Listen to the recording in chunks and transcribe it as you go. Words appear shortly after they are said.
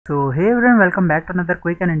So hey everyone, welcome back to another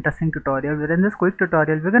quick and interesting tutorial. Within this quick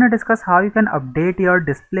tutorial we're going to discuss how you can update your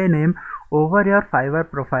display name over your Fiverr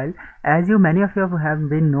profile. As you many of you have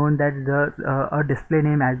been known that a display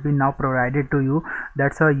name has been now provided to you.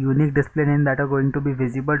 That's a unique display name that are going to be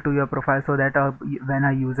visible to your profile, so that when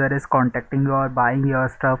a user is contacting you or buying your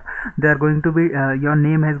stuff, they are going to be your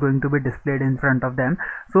name is going to be displayed in front of them.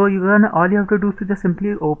 So all you have to do is to just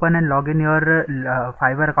simply open and log in your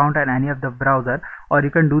Fiverr account and any of the browser, or you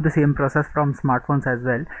can do the same process from smartphones as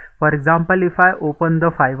well. For example, if I open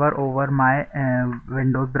the Fiverr over my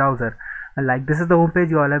Windows browser, like this is the home page.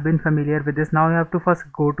 You all have been familiar with this. Now you have to first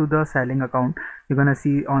go to the selling account. You're gonna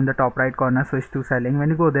see on the top right corner, switch to selling.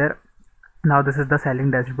 When you go there, now this is the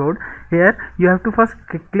selling dashboard. Here you have to first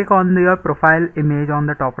click on your profile image on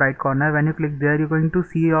the top right corner. When you click there, you're going to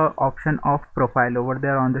see your option of profile over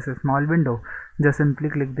there on this small window. Just simply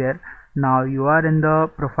click there. Now you are in the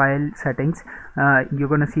profile settings. You're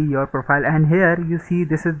gonna see your profile, and here you see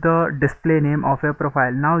this is the display name of your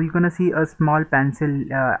profile. Now you're gonna see a small pencil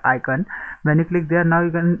icon. When you click there, now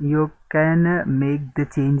you can make the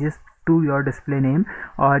changes to your display name,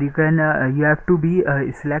 or you have to be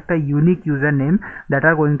select a unique username that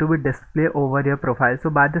are going to be display over your profile. So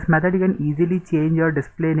by this method you can easily change your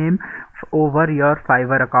display name over your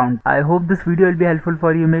Fiverr account. I hope this video will be helpful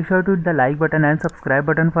for you. Make sure to hit the like button and subscribe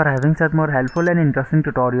button for having such more helpful and interesting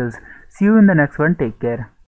tutorials. See you in the next one. Take care.